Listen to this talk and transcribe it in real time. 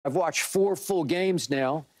I've watched 4 full games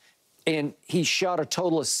now, and he shot a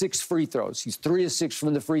total of 6 free throws. He's 3 of 6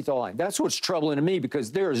 from the free throw line. That's what's troubling to me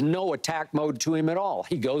because there is no attack mode to him at all.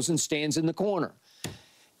 He goes and stands in the corner.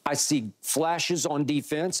 I see flashes on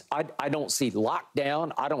defense. I don't see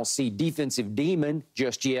lockdown. I don't see defensive demon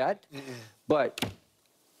just yet. But,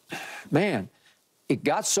 man, it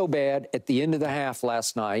got so bad at the end of the half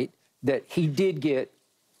last night that he did get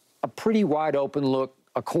a pretty wide open look,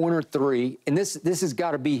 a corner 3. And this has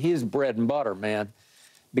got to be his bread and butter, man,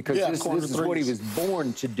 because this is what he was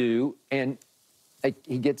born to do. And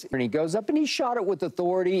he goes up and he shot it with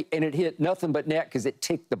authority, and it hit nothing but net because it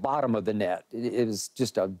ticked the bottom of the net. It was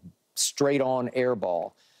just a straight-on air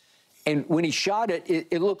ball. And when he shot it,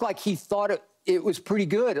 it looked like he thought it was pretty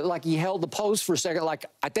good. Like he held the post for a second, like,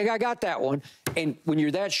 I think I got that one. And when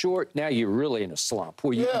you're that short, now you're really in a slump.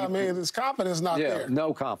 I mean, his confidence not there.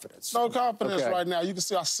 No confidence. No confidence right now. You can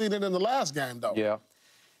see, I seen it in the last game, though. Yeah.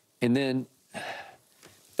 And then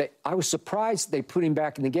I was surprised they put him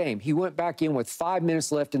back in the game. He went back in with 5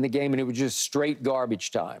 minutes left in the game, and it was just straight garbage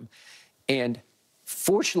time. And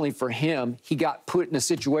fortunately for him, he got put in a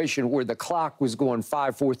situation where the clock was going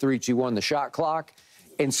 5, 4, 3, 2, 1, the shot clock.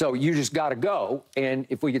 And so you just got to go. And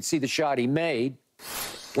if we could see the shot he made,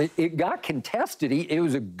 it got contested. It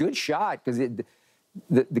was a good shot because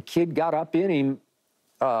the kid got up in him.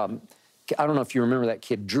 I don't know if you remember that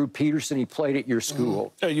kid, Drew Peterson. He played at your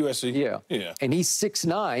school. At USC. Yeah. And he's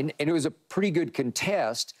 6'9", and it was a pretty good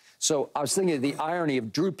contest. So I was thinking of the irony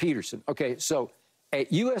of Drew Peterson. Okay, so at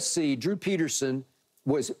USC, Drew Peterson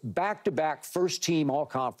was back-to-back first-team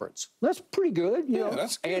all-conference. That's pretty good, you know.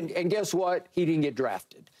 That's good. And guess what? He didn't get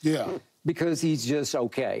drafted. Yeah. Because he's just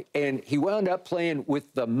okay. And he wound up playing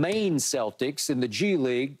with the Maine Celtics in the G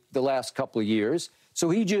League the last couple of years. So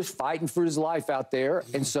he just fighting for his life out there.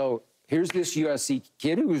 And so here's this USC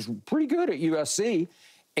kid who was pretty good at USC,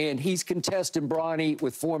 and he's contesting Bronny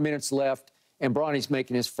with 4 minutes left, and Bronny's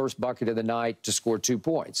making his first bucket of the night to score 2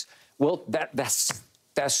 points. Well, that's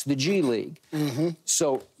the G League.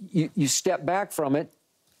 So you step back from it,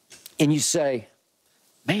 and you say,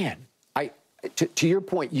 man, to your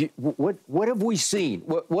point, what have we seen?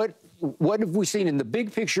 What have we seen in the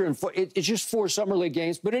big picture? And it's just 4 summer league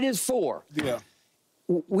games, but it is 4. Yeah.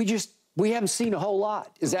 We haven't seen a whole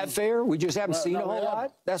lot. Is that fair? We just haven't seen a whole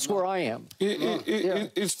lot? That's where I am.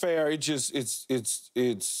 It's fair.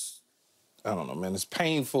 It's I don't know, man. It's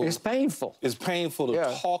painful. It's painful. It's painful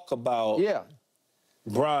to talk about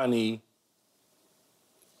Bronny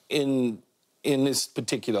in this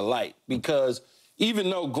particular light, because even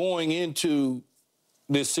though going into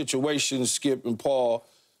this situation, Skip and Paul,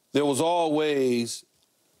 there was always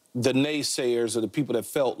the naysayers or the people that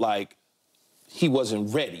felt like he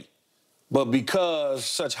wasn't ready. But because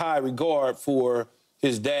such high regard for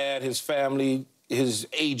his dad, his family, his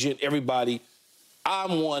agent, everybody,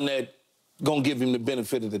 I'm one that gonna give him the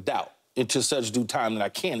benefit of the doubt until such due time that I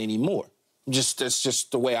can't anymore. That's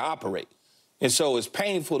just the way I operate. And so it's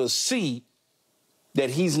painful to see that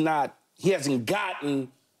he hasn't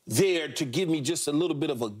gotten there to give me just a little bit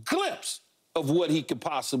of a glimpse of what he could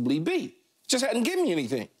possibly be. Just hadn't given me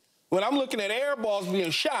anything. When I'm looking at air balls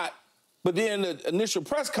being shot, but then the initial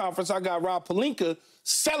press conference, I got Rob Pelinka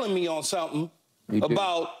selling me on something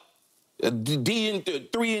about D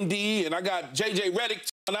and 3 and D, and I got J.J. Redick,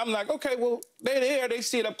 and I'm like, okay, well, they're there, they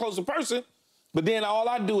see it up close in person, but then all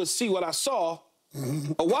I do is see what I saw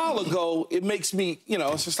a while ago. It makes me,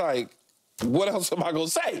 it's just like, what else am I gonna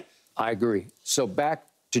say? I agree. So back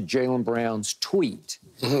to Jaylen Brown's tweet.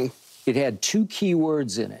 It had 2 key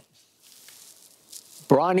words in it.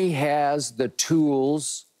 Bronny has the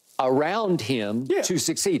tools around him to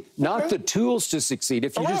succeed, not the tools to succeed.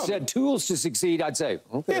 If you just said tools to succeed, I'd say,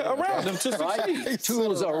 okay. Yeah, around him to succeed.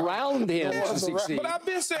 Tools around him to succeed. But I've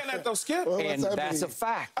been saying that, though, Skip. And that's a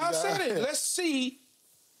fact. I said it. Let's see,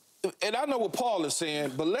 and I know what Paul is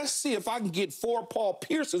saying, but let's see if I can get 4 Paul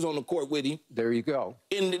Pierces on the court with him. There you go.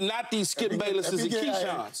 And not these Skip Baylesses and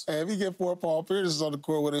Keishons. Hey, if you get 4 Paul Pierces on the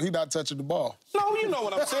court with him, he's not touching the ball. No, you know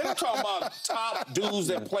what I'm saying. I'm talking about top dudes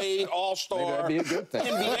that played all-star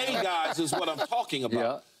NBA guys is what I'm talking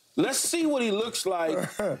about. Let's see what he looks like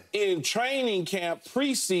in training camp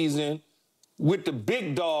preseason with the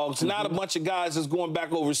big dogs, not a bunch of guys that's going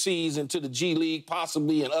back overseas into the G League,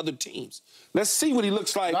 possibly, and other teams. Let's see what he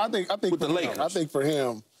looks like with the Lakers. I think for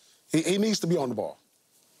him, he needs to be on the ball.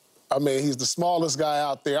 I mean, he's the smallest guy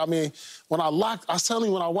out there. I mean, I was telling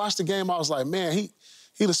you, when I watched the game, I was like, man, he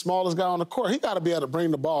the smallest guy on the court. He got to be able to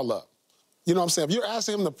bring the ball up. You know what I'm saying? If you're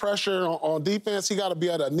asking him the pressure on defense, he got to be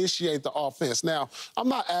able to initiate the offense. Now, I'm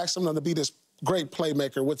not asking him to be this great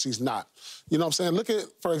playmaker, which he's not. You know what I'm saying? Look at,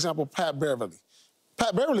 for example, Pat Beverly.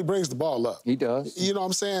 Pat Beverly brings the ball up. He does. You know what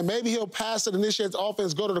I'm saying? Maybe he'll pass it, initiate the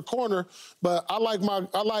offense, go to the corner, but I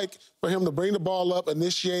like for him to bring the ball up,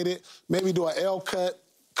 initiate it, maybe do an L cut,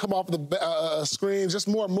 come off the screen, just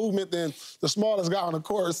more movement than the smallest guy on the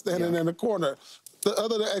court standing in the corner. The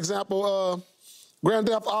other example, Grand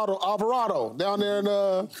Theft Auto Alvarado down there in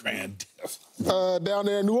down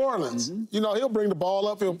there in New Orleans. Mm-hmm. You know, he'll bring the ball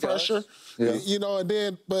up, he'll pressure. Yeah. You know, and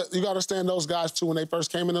then, but you got to understand those guys too. When they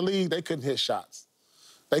first came in the league, they couldn't hit shots.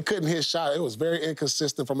 They couldn't hit shots. It was very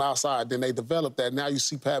inconsistent from outside. Then they developed that. Now you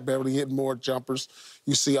see Pat Beverly hitting more jumpers.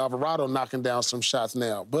 You see Alvarado knocking down some shots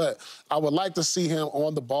now. But I would like to see him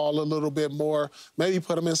on the ball a little bit more. Maybe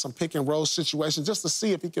put him in some pick and roll situations just to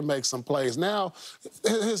see if he can make some plays. Now,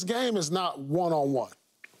 his game is not one-on-one.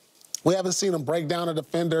 We haven't seen him break down a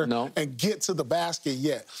defender and get to the basket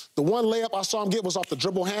yet. The one layup I saw him get was off the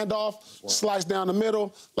dribble handoff, slice down the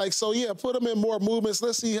middle. Like, so, yeah, put him in more movements.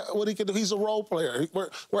 Let's see what he can do. He's a role player.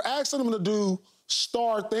 We're asking him to do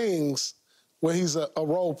star things when he's a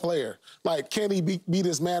role player. Like, can he beat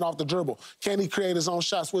his man off the dribble? Can he create his own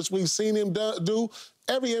shots, which we've seen him do?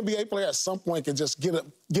 Every NBA player at some point can just get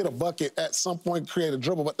a bucket at some point, create a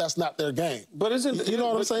dribble, but that's not their game. But you know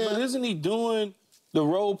what I'm saying? But isn't he doing the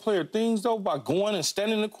role player things, though, by going and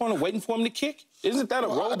standing in the corner waiting for him to kick? Isn't that a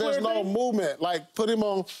role player There's no movement. Like, put him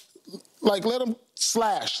on, like, let him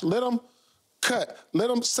slash, let him cut, let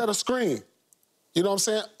him set a screen. You know what I'm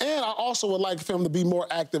saying? And I also would like for him to be more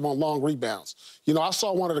active on long rebounds. You know, I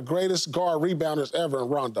saw one of the greatest guard rebounders ever in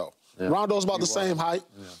Rondo. Yeah. Rondo's about the same height.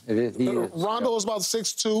 Yeah. It is. Rondo is about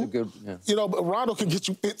 6'2". You know, but Rondo can get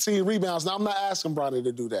you 15 rebounds. Now, I'm not asking Bronny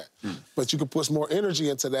to do that. But you can put more energy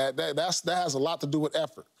into that. That has a lot to do with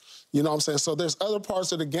effort. You know what I'm saying? So there's other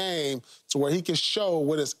parts of the game to where he can show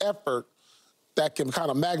with his effort that can kind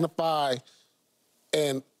of magnify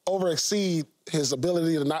and over-exceed his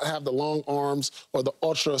ability to not have the long arms or the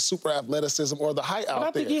ultra super athleticism or the height out there.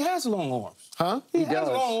 I think he has long arms. Huh? He has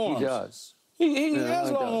long arms. He does. He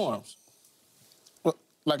has long arms. Well,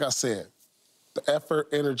 like I said, the effort,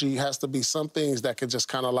 energy has to be some things that can just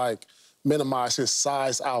kind of like minimize his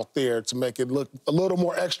size out there to make it look a little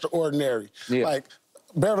more extraordinary. Yeah. Like,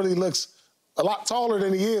 Beverly looks a lot taller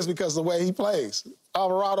than he is because of the way he plays.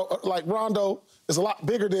 Alvarado, like Rondo, is a lot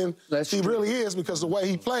bigger than he really is because of the way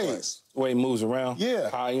he plays. The way he moves around.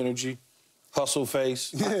 Yeah. High energy, hustle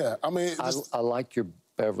face. Yeah, I mean... I like your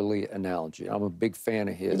Beverly analogy. I'm a big fan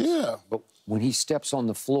of his. Yeah. But when he steps on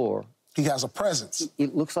the floor... He has a presence.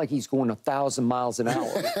 It looks like he's going 1,000 miles an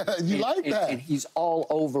hour. Like that. And he's all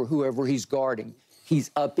over whoever he's guarding.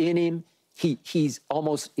 He's up in him. He's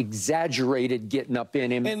almost exaggerated getting up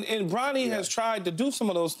in him. And Bronny has tried to do some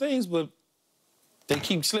of those things, but they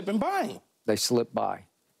keep slipping by him. They slip by.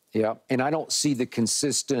 Yeah. And I don't see the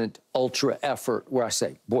consistent ultra effort where I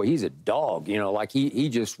say, boy, he's a dog, you know, like he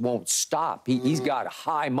just won't stop. He's got a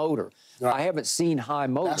high motor. Right. I haven't seen high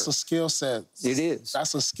motor. That's a skill set. It is.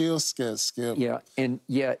 That's a skill. Yeah. And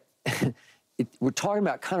yet we're talking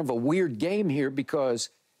about kind of a weird game here because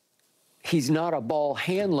he's not a ball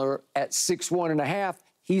handler at 6'1½".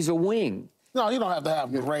 He's a wing. No, you don't have to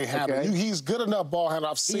have great handling. Okay. He's good enough ball handler.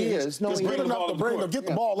 I've seen he is. No, he's good enough to get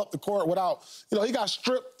the ball up the court without, you know, he got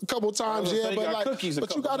stripped a couple times,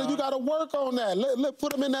 but you gotta work on that.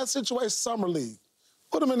 Put him in that situation, summer league.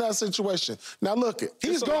 Put him in that situation. Now look,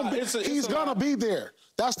 he's gonna be there.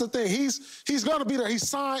 That's the thing. He's gonna be there. He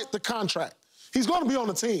signed the contract. He's gonna be on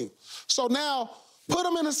the team. So now put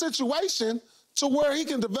him in a situation to where he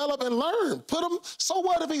can develop and learn. So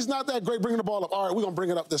what if he's not that great bringing the ball up? All right, we're gonna bring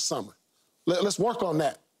it up this summer. Let's work on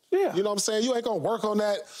that. Yeah. You know what I'm saying? You ain't going to work on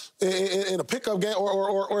that in a pickup game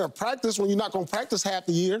or in practice when you're not going to practice half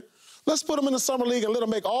the year. Let's put them in the summer league and let them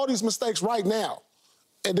make all these mistakes right now.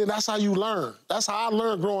 And then that's how you learn. That's how I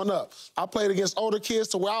learned growing up. I played against older kids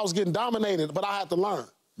to where I was getting dominated, but I had to learn.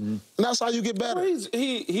 And that's how you get better. Well,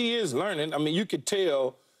 he is learning. I mean, you could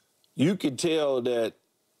tell that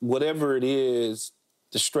whatever it is,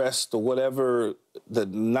 the stress, the whatever, the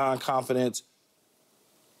non-confidence,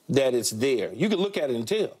 that it's there. You can look at it and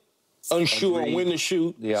tell. Unsure when to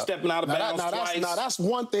shoot, stepping out of bounds twice. Now, that's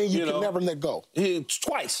one thing you can never let go.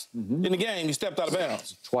 Twice in the game, he stepped out of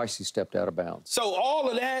bounds. Twice he stepped out of bounds. So all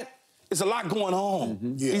of that is a lot going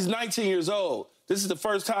on. He's 19 years old. This is the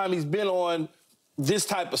first time he's been on this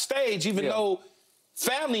type of stage, even though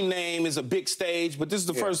family name is a big stage, but this is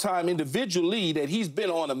the first time individually that he's been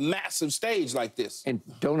on a massive stage like this. And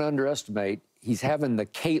don't underestimate, he's having the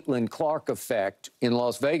Caitlin Clark effect in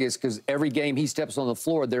Las Vegas because every game he steps on the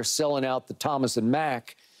floor, they're selling out the Thomas and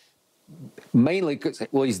Mack. mainly because,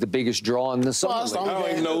 well, he's the biggest draw in the summer Well, that's the league. only I don't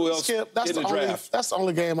game. even know who else Skip, that's in the the only. draft. That's the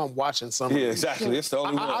only game I'm watching. Summer. Yeah, exactly. It's the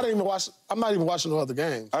only one. I didn't even watch. I'm not even watching no other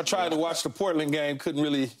games. I tried to watch the Portland game, couldn't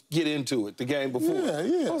really get into it, the game before.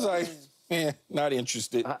 Yeah. I was like, not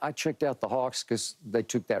interested. I checked out the Hawks because they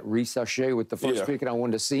took that Reese Sachet with the first pick, and I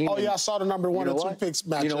wanted to see him. Oh, yeah, I saw the number 1 and 2 picks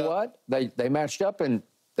match You know up. what? They matched up, and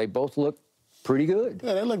they both looked pretty good.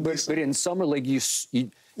 Yeah, they look decent. But in summer league, you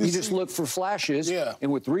just look for flashes. Yeah.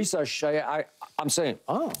 And with Reese Sachet, I'm saying,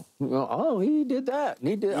 he did that, and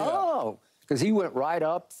he did, because he went right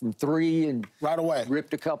up from 3 and Right away.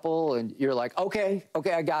 ripped a couple, and you're like, okay,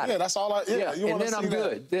 I got it. Yeah, that's all I. Yeah, you and wanna then see I'm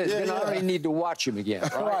that. good. Then I don't even need to watch him again.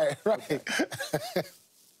 Right. Right.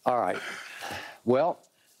 All right. Well,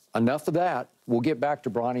 enough of that. We'll get back to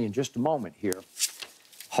Bronny in just a moment here.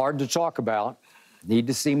 Hard to talk about. Need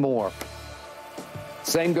to see more.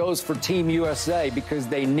 Same goes for Team USA because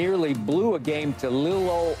they nearly blew a game to little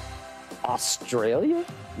old Australia.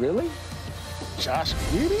 Really? Josh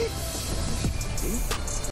Giddey?